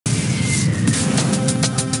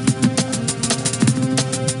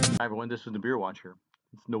Hi everyone, this is Nibiru Watch here.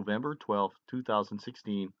 It's November 12th,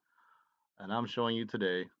 2016, and I'm showing you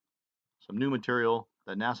today some new material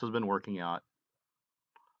that NASA's been working out.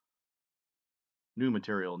 New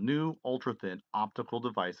material, new ultra-thin optical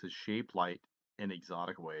devices shape light in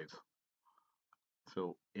exotic ways.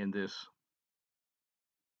 So in this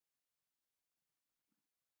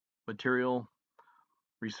material,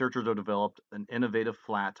 researchers have developed an innovative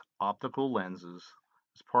flat optical lenses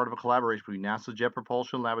as part of a collaboration between NASA's Jet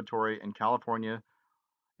Propulsion Laboratory and California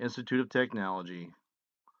Institute of Technology.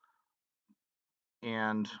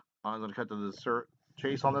 And I'm going to cut to the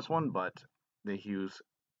chase on this one, but they use,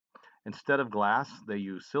 instead of glass, they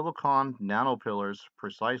use silicon nanopillars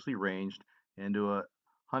precisely ranged into a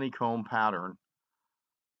honeycomb pattern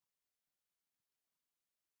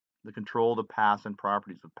to control the path and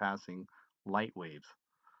properties of passing light waves.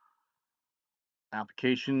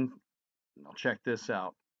 Application, now check this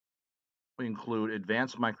out. We include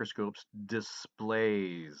advanced microscopes,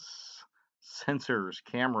 displays, sensors,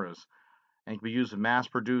 cameras, and can be used to mass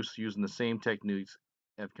produce using the same techniques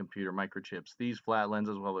of computer microchips. These flat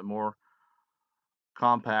lenses will have more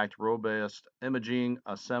compact, robust imaging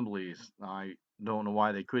assemblies. I don't know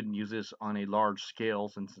why they couldn't use this on a large scale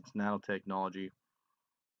since it's nanotechnology.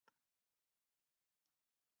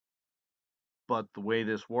 But the way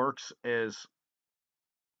this works is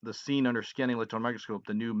the seen under scanning electron microscope,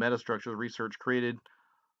 the new metastructure research created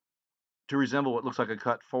to resemble what looks like a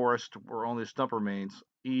cut forest where only a stump remains.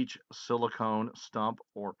 Each silicone stump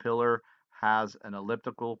or pillar has an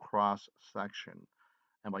elliptical cross section.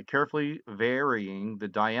 And by carefully varying the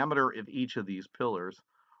diameter of each of these pillars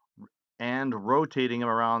and rotating them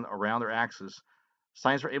around their axis,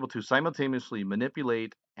 scientists are able to simultaneously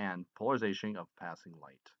manipulate and polarization of passing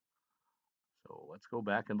light. So let's go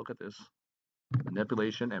back and look at this.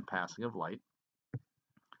 Manipulation and passing of light.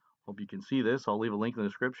 Hope you can see this. I'll leave a link in the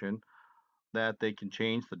description that they can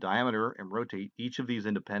change the diameter and rotate each of these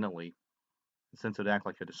independently. Since it acts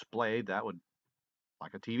like a display, that would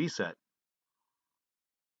like a TV set.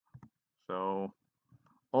 So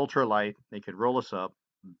ultralight, they could roll us up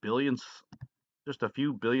billions, just a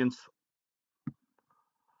few billionths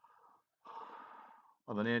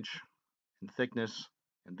of an inch in thickness,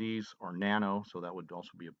 and these are nano, so that would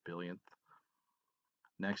also be a billionth.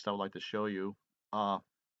 Next, I would like to show you,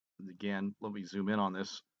 again, let me zoom in on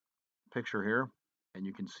this picture here, and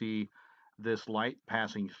you can see this light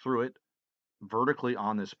passing through it vertically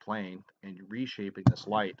on this plane and reshaping this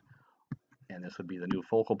light, and this would be the new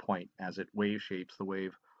focal point as it wave shapes the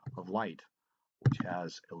wave of light, which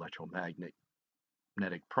has electromagnetic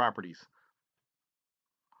properties.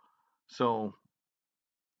 So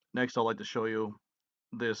next I'd like to show you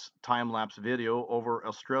this time-lapse video over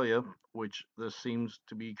Australia, which this seems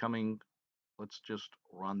to be coming. Let's just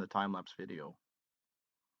run the time-lapse video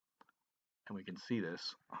and we can see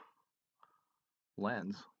this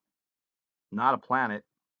lens, not a planet,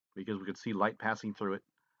 because we could see light passing through it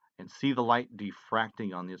and see the light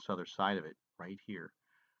diffracting on this other side of it right here,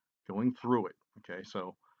 going through it. Okay,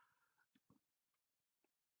 so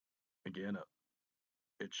again,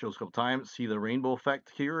 it shows a couple times. See the rainbow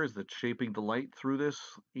effect here is that shaping the light through this,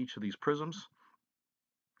 each of these prisms,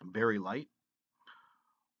 very light.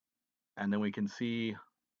 And then we can see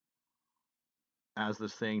as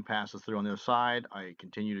this thing passes through on the other side, I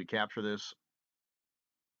continue to capture this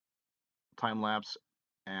time lapse,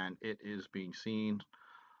 and it is being seen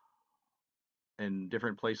in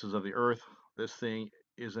different places of the Earth. This thing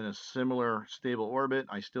is in a similar stable orbit.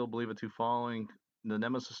 I still believe it to following the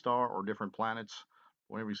Nemesis star or different planets.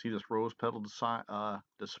 Whenever you see this rose petal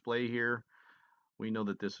display here, we know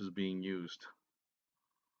that this is being used.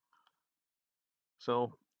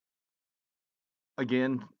 So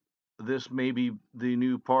again, this may be the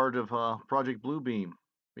new part of Project Bluebeam.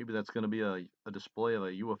 Maybe that's going to be a display of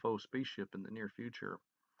a UFO spaceship in the near future.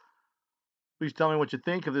 Please tell me what you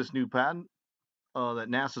think of this new patent that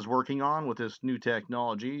NASA is working on with this new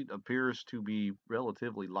technology. It appears to be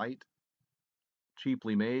relatively light,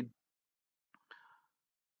 cheaply made.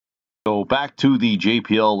 So back to the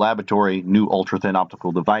JPL laboratory, new ultra-thin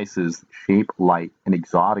optical devices shape light in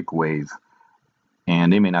exotic ways.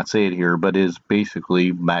 And they may not say it here, but it is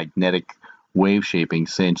basically magnetic wave shaping.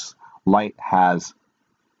 Since light has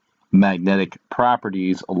magnetic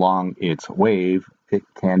properties along its wave, it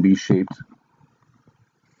can be shaped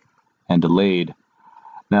and delayed.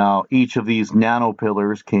 Now, each of these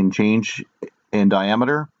nanopillars can change in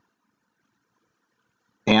diameter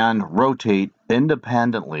and rotate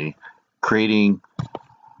independently, creating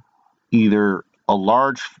either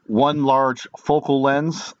one large focal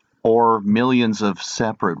lens or millions of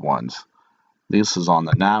separate ones. This is on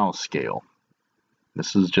the nanoscale.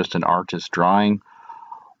 This is just an artist drawing,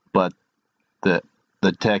 but the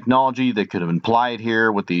technology that could have been applied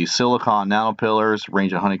here with the silicon nanopillars,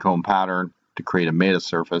 range of honeycomb pattern to create a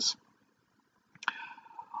metasurface,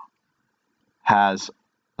 has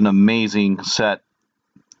an amazing set.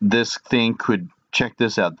 This thing could, check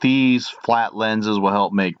this out, these flat lenses will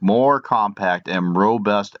help make more compact and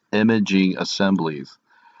robust imaging assemblies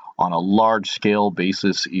on a large scale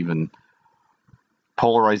basis, even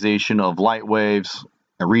polarization of light waves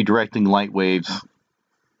and redirecting light waves.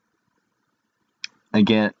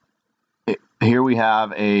 Again, here we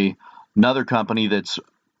have another company that's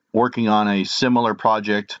working on a similar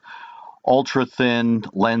project, ultra thin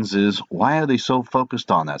lenses. Why are they so focused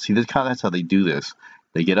on that? See, that's how they do this.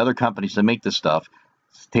 They get other companies to make this stuff,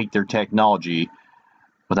 take their technology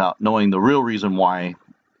without knowing the real reason why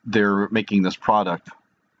they're making this product.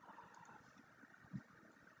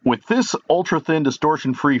 With this ultra-thin,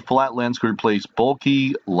 distortion-free flat lens could replace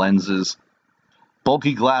bulky lenses,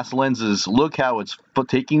 bulky glass lenses. Look how it's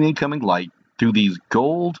taking the incoming light through these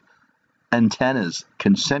gold antennas,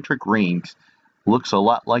 concentric rings. Looks a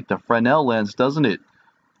lot like the Fresnel lens, doesn't it?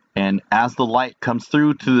 And as the light comes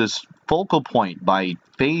through to this focal point by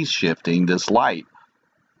phase shifting this light,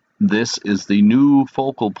 this is the new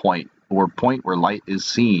focal point, or point where light is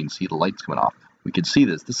seen. See, the light's coming off. We can see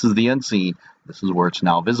this. This is the unseen. This is where it's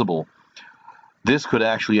now visible. This could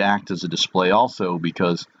actually act as a display also,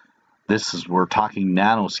 because we're talking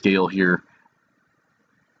nanoscale here.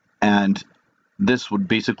 And this would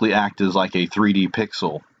basically act as like a 3D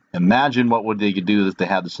pixel. Imagine what they could do if they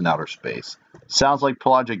had this in outer space. Sounds like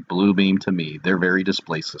Project Bluebeam to me. They're very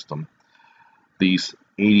display system. These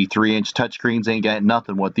 83-inch touchscreens ain't got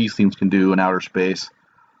nothing what these things can do in outer space.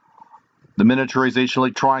 The miniaturization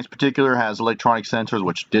electronics particular has electronic sensors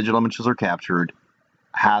which digital images are captured,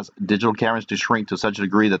 has digital cameras to shrink to such a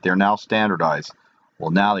degree that they're now standardized.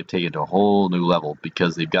 Well, now they've taken it to a whole new level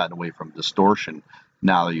because they've gotten away from distortion.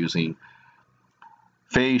 Now they're using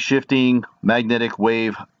phase shifting, magnetic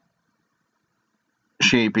wave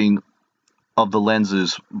shaping of the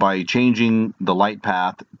lenses by changing the light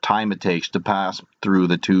path, time it takes to pass through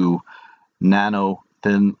the two nano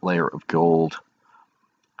thin layer of gold.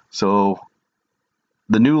 So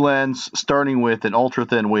the new lens, starting with an ultra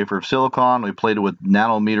thin wafer of silicon, we plated with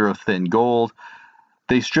nanometer of thin gold.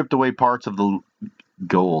 They stripped away parts of the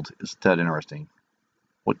gold. Is that interesting?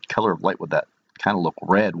 What color of light would that kind of look?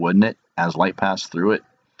 Red, wouldn't it, as light passed through it?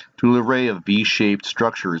 To an array of V-shaped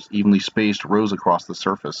structures, evenly spaced rows across the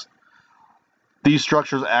surface. These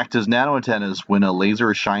structures act as nano antennas when a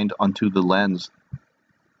laser is shined onto the lens.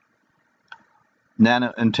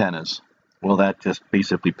 Nano antennas. Well, that just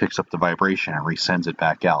basically picks up the vibration and resends it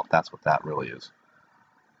back out. That's what that really is.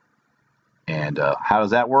 And how does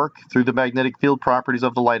that work? Through the magnetic field properties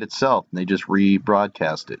of the light itself. And they just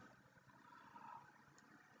rebroadcast it.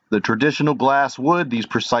 The traditional glass would, these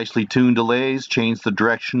precisely tuned delays, change the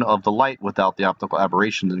direction of the light without the optical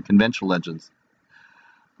aberrations in conventional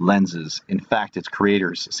lenses. In fact, its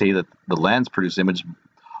creators say that the lens-produced images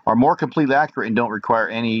are more completely accurate and don't require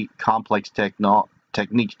any complex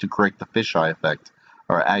techniques to correct the fisheye effect,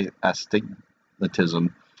 or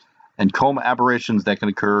astigmatism, and coma aberrations that can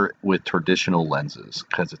occur with traditional lenses,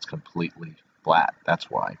 because it's completely flat. That's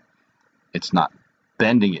why. It's not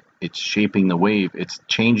bending it, it's shaping the wave, it's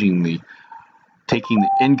taking the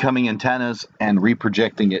incoming antennas and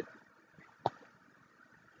reprojecting it.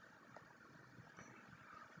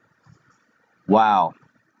 Wow.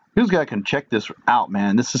 Who's guy can check this out,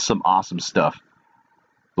 man? This is some awesome stuff.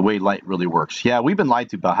 The way light really works. Yeah, we've been lied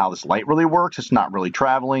to about how this light really works. It's not really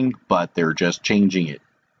traveling, but they're just changing it.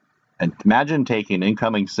 And imagine taking an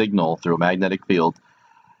incoming signal through a magnetic field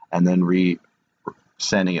and then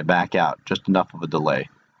sending it back out. Just enough of a delay.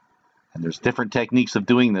 And there's different techniques of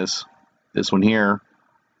doing this. This one here,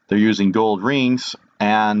 they're using gold rings,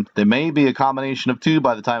 and there may be a combination of two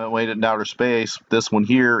by the time it went into outer space. This one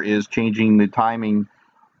here is changing the timing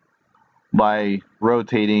by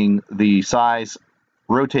rotating the size,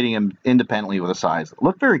 rotating them independently with the size.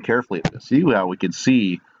 Look very carefully at this. See how we can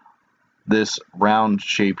see this round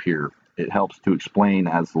shape here. It helps to explain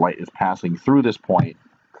as the light is passing through this point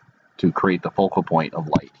to create the focal point of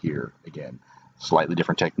light here. Again, slightly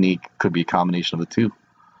different technique. Could be a combination of the two.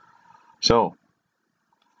 So,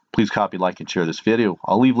 please copy, like, and share this video.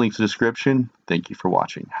 I'll leave links in the description. Thank you for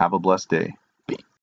watching. Have a blessed day.